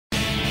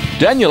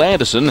Daniel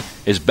Anderson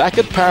is back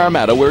at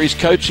Parramatta, where his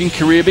coaching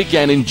career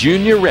began in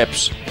junior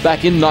reps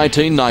back in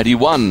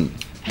 1991.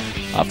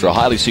 After a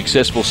highly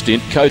successful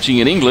stint coaching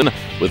in England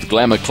with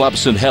glamour club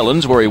St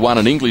Helens, where he won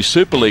an English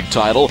Super League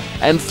title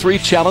and 3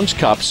 Challenge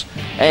Cups,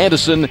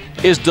 Anderson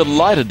is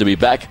delighted to be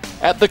back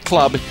at the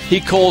club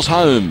he calls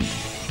home.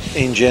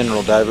 In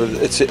general, David,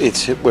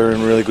 we're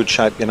in really good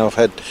shape. You know,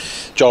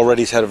 Joel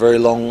Reddy's had a very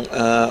long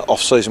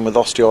off-season with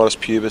osteitis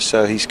pubis,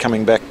 so he's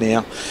coming back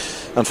now.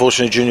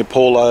 Unfortunately, Junior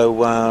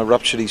Paulo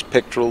ruptured his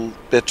pectoral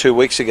about 2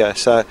 weeks ago,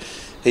 so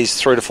he's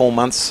 3 to 4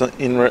 months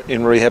in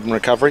rehab and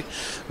recovery.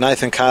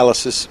 Nathan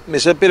Kalis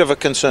is a bit of a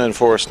concern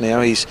for us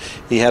now.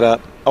 He had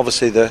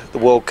obviously the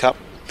World Cup,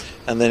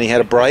 and then he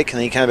had a break,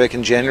 and he came back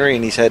in January,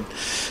 and he's had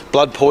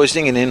blood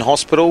poisoning and in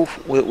hospital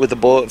with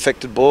the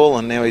affected boil,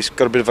 and now he's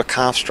got a bit of a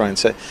calf strain,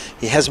 so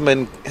he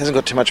hasn't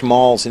got too much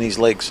miles in his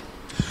legs.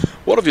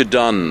 What have you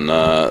done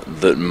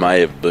that may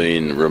have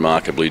been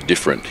remarkably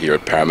different here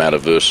at Parramatta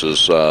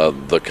versus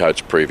the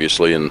coach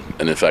previously, and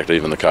in fact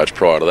even the coach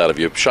prior to that? Have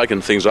you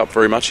shaken things up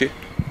very much here?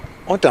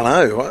 I don't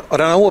know. I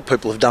don't know what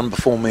people have done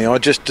before me. I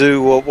just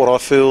do what I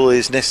feel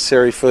is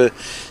necessary for,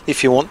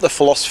 if you want, the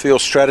philosophy or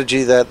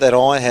strategy that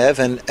I have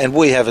and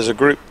we have as a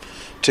group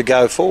to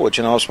go forward.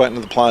 You know, I've spoken to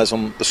the players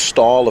on the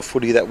style of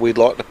footy that we'd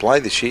like to play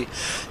this year.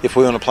 If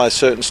we want to play a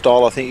certain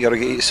style, I think you've got to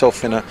get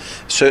yourself in a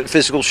certain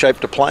physical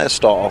shape to play a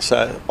style.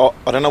 So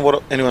I don't know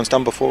what anyone's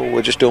done before.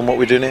 We're just doing what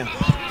we do now.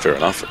 Fair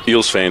enough.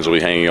 Eels fans will be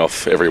hanging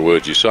off every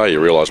word you say. You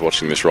realise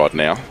watching this right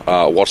now.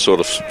 What sort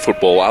of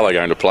football are they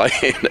going to play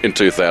in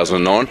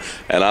 2009,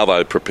 and are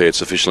they prepared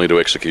sufficiently to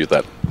execute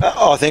that?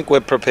 I think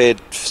we're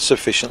prepared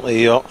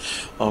sufficiently.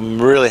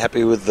 I'm really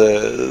happy with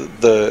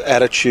the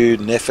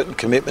attitude and effort and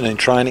commitment in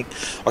training.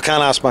 I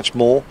can't ask much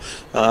more.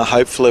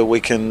 Hopefully we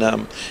can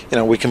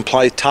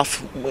play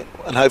tough,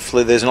 and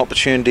hopefully there's an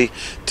opportunity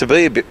to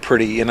be a bit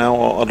pretty. You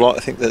know, I'd like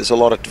to think there's a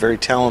lot of very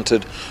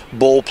talented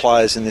ball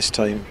players in this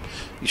team.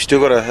 You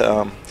still got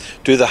to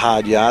do the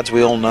hard yards.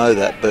 We all know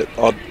that, but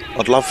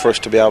I'd love for us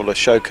to be able to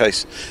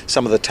showcase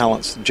some of the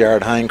talents,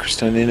 Jared Hayne,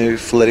 Christian Inu,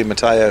 Felipe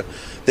Mateo,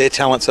 their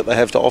talents that they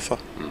have to offer.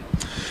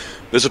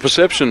 There's a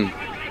perception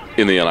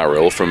in the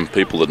NRL from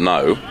people that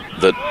know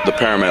that the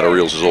Parramatta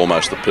Eels is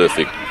almost the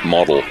perfect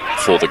model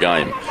for the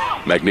game.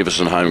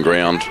 Magnificent home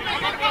ground,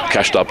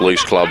 cashed up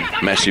lease club,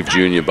 massive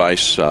junior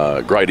base,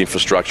 great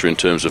infrastructure in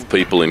terms of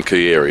people in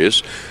key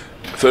areas.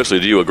 Firstly,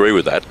 do you agree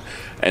with that?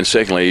 And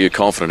secondly, are you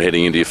confident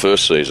heading into your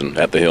first season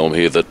at the helm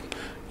here that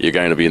you're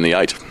going to be in the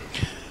 8?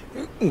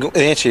 To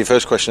answer your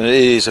first question, it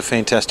is a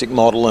fantastic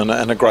model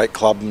and a great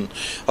club. And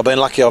I've been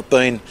lucky. I've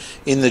been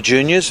in the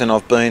juniors and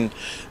I've been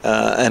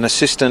an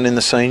assistant in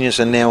the seniors,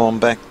 and now I'm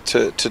back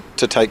to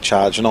take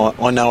charge. And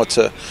I know it's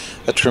a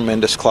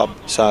tremendous club.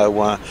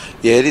 So,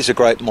 it is a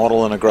great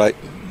model and a great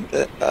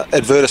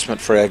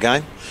advertisement for our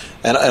game.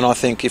 And I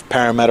think if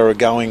Parramatta are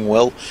going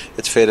well,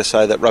 it's fair to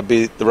say that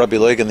the Rugby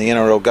League and the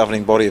NRL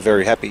governing body are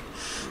very happy.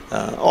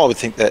 I would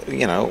think that,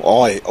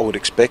 I would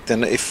expect,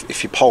 and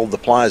if you polled the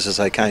players as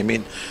they came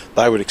in,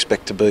 they would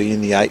expect to be in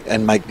the 8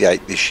 and make the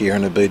 8 this year,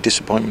 and it'd be a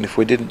disappointment if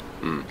we didn't.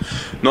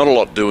 Not a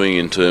lot doing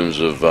in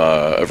terms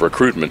of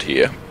recruitment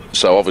here.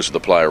 So obviously the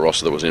player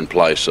roster that was in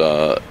place,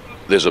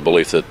 there's a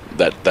belief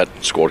that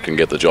squad can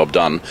get the job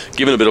done,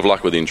 given a bit of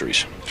luck with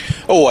injuries.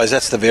 Always,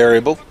 that's the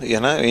variable,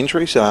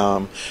 injuries.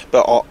 But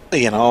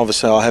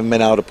obviously, I haven't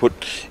been able to put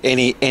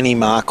any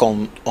mark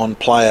on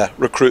player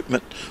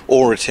recruitment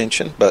or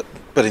retention.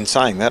 But in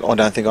saying that, I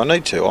don't think I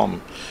need to.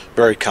 I'm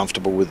very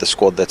comfortable with the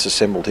squad that's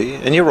assembled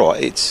here. And you're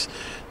right,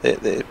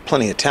 there's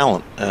plenty of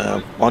talent.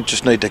 I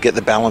just need to get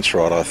the balance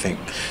right, I think,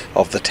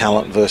 of the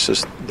talent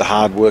versus the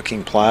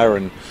hard-working player,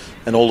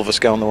 and all of us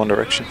go in the one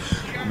direction.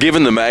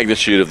 Given the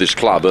magnitude of this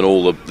club and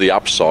all the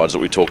upsides that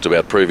we talked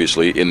about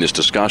previously in this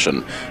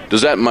discussion,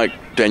 does that make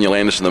Daniel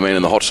Anderson the man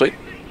in the hot seat?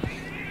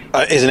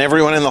 Isn't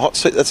everyone in the hot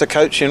seat that's a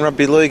coach in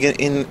rugby league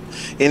in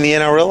the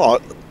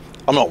NRL?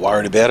 I'm not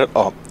worried about it.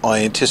 I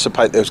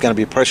anticipate there's going to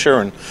be pressure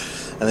and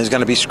there's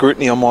going to be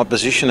scrutiny on my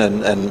position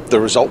and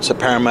the results that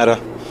Parramatta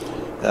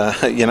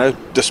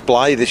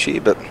display this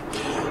year. But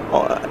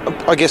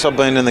I guess I've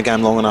been in the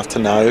game long enough to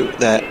know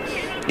that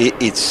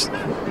it's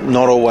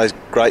not always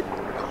great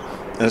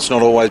and it's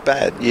not always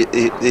bad. You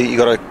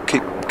got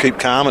to keep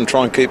calm and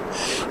try and keep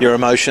your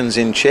emotions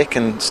in check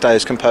and stay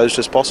as composed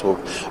as possible.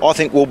 I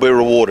think we'll be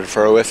rewarded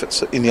for our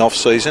efforts in the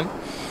off-season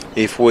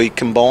if we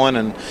combine,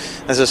 and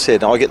as I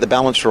said, I get the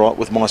balance right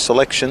with my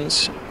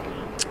selections,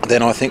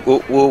 then I think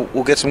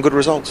we'll get some good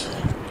results.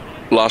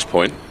 Last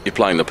point, you're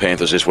playing the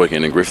Panthers this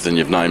weekend in Griffith, and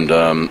you've named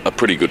a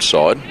pretty good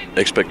side.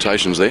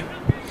 Expectations there?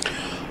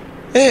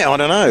 Yeah, I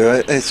don't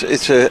know.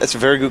 It's a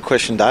very good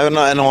question, Dave, and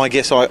I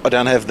guess I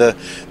don't have the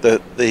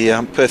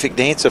perfect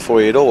answer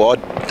for you at all.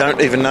 I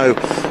don't even know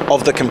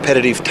of the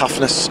competitive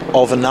toughness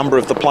of a number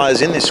of the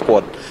players in this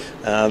squad.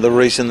 The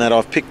reason that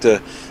I've picked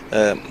a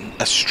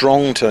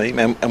strong team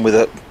and with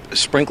a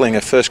sprinkling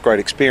of first-grade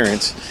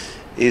experience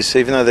is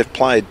even though they've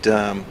played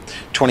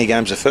 20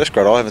 games of first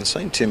grade, I haven't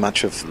seen too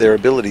much of their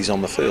abilities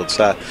on the field.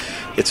 So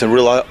it's a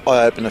real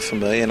eye-opener for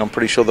me, and I'm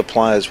pretty sure the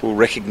players will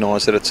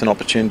recognise that it's an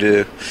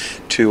opportunity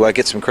to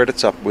get some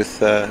credits up with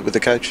the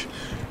coach.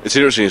 It's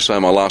interesting you say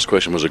my last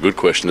question was a good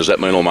question. Does that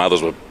mean all my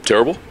others were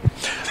terrible?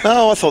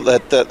 No, I thought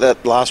that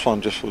last one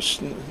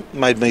just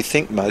made me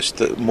think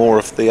more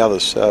of the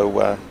others.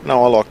 So,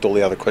 no, I liked all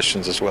the other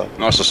questions as well.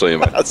 Nice to see you,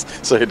 mate.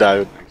 See you,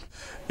 David.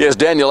 Yes,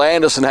 Daniel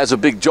Anderson has a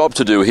big job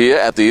to do here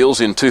at the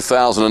Eels in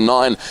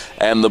 2009,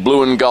 and the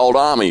Blue and Gold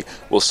Army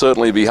will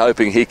certainly be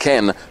hoping he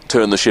can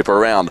turn the ship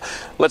around.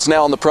 Let's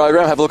now on the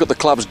program have a look at the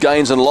club's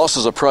gains and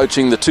losses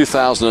approaching the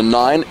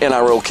 2009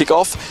 NRL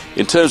kickoff.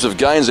 In terms of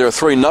gains, there are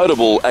three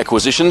notable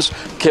acquisitions: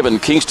 Kevin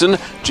Kingston,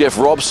 Jeff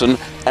Robson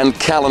and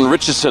Callan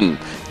Richardson.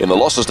 In the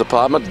losses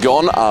department,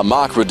 gone are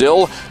Mark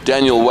Riddell,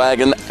 Daniel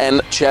Wagon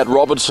and Chad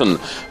Robertson.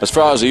 As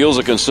far as the Eels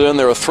are concerned,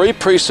 there are three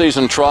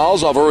pre-season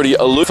trials. I've already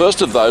alluded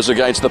first of those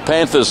against the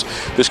Panthers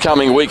this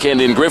coming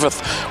weekend in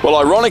Griffith. Well,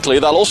 ironically,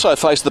 they'll also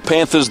face the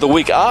Panthers the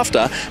week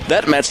after.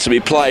 That match to be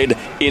played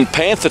in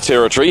Panther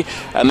territory,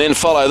 and then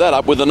follow that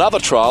up with another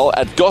trial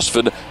at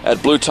Gosford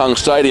at Blue Tongue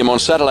Stadium on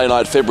Saturday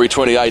night, February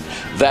 28,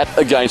 that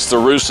against the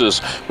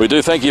Roosters. We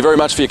do thank you very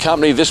much for your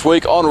company this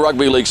week on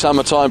Rugby League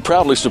Summertime,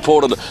 proudly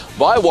supported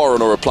by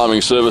Warrenora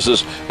Plumbing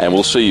Services, and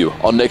we'll see you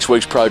on next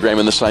week's program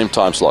in the same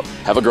time slot.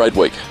 Have a great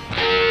week.